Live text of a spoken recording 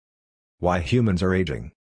Why humans are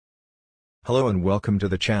aging. Hello and welcome to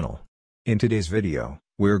the channel. In today's video,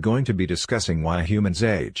 we're going to be discussing why humans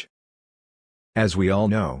age. As we all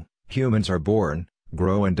know, humans are born,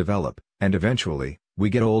 grow and develop, and eventually,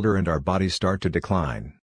 we get older and our bodies start to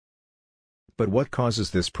decline. But what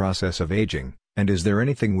causes this process of aging, and is there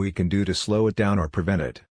anything we can do to slow it down or prevent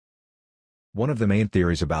it? One of the main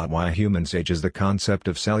theories about why humans age is the concept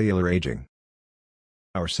of cellular aging.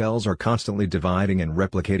 Our cells are constantly dividing and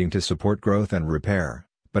replicating to support growth and repair,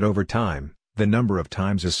 but over time, the number of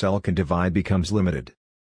times a cell can divide becomes limited.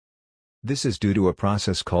 This is due to a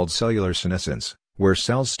process called cellular senescence, where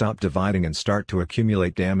cells stop dividing and start to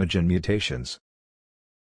accumulate damage and mutations.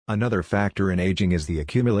 Another factor in aging is the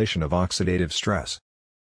accumulation of oxidative stress.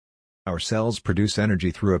 Our cells produce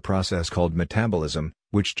energy through a process called metabolism,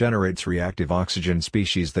 which generates reactive oxygen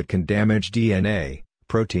species that can damage DNA,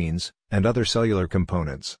 proteins, and other cellular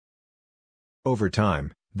components. Over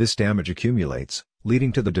time, this damage accumulates,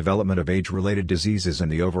 leading to the development of age-related diseases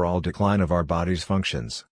and the overall decline of our body's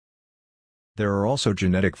functions. There are also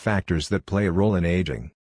genetic factors that play a role in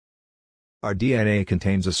aging. Our DNA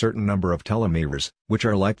contains a certain number of telomeres, which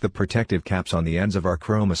are like the protective caps on the ends of our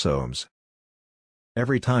chromosomes.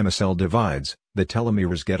 Every time a cell divides, the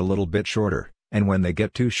telomeres get a little bit shorter, and when they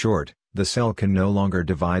get too short, the cell can no longer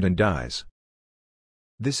divide and dies.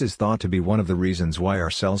 This is thought to be one of the reasons why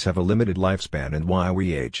our cells have a limited lifespan and why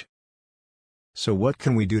we age. So what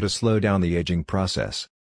can we do to slow down the aging process?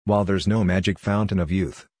 While there's no magic fountain of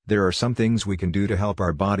youth, there are some things we can do to help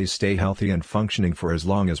our bodies stay healthy and functioning for as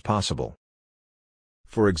long as possible.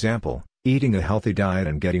 For example, eating a healthy diet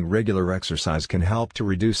and getting regular exercise can help to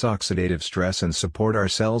reduce oxidative stress and support our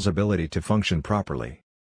cells' ability to function properly.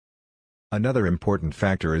 Another important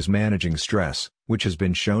factor is managing stress, which has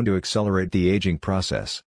been shown to accelerate the aging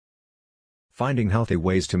process. Finding healthy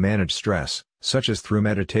ways to manage stress, such as through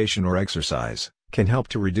meditation or exercise, can help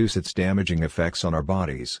to reduce its damaging effects on our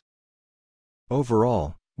bodies.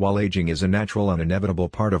 Overall, while aging is a natural and inevitable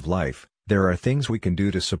part of life, there are things we can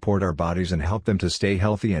do to support our bodies and help them to stay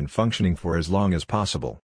healthy and functioning for as long as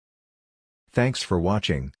possible. Thanks for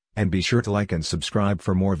watching, and be sure to like and subscribe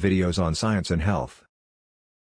for more videos on science and health.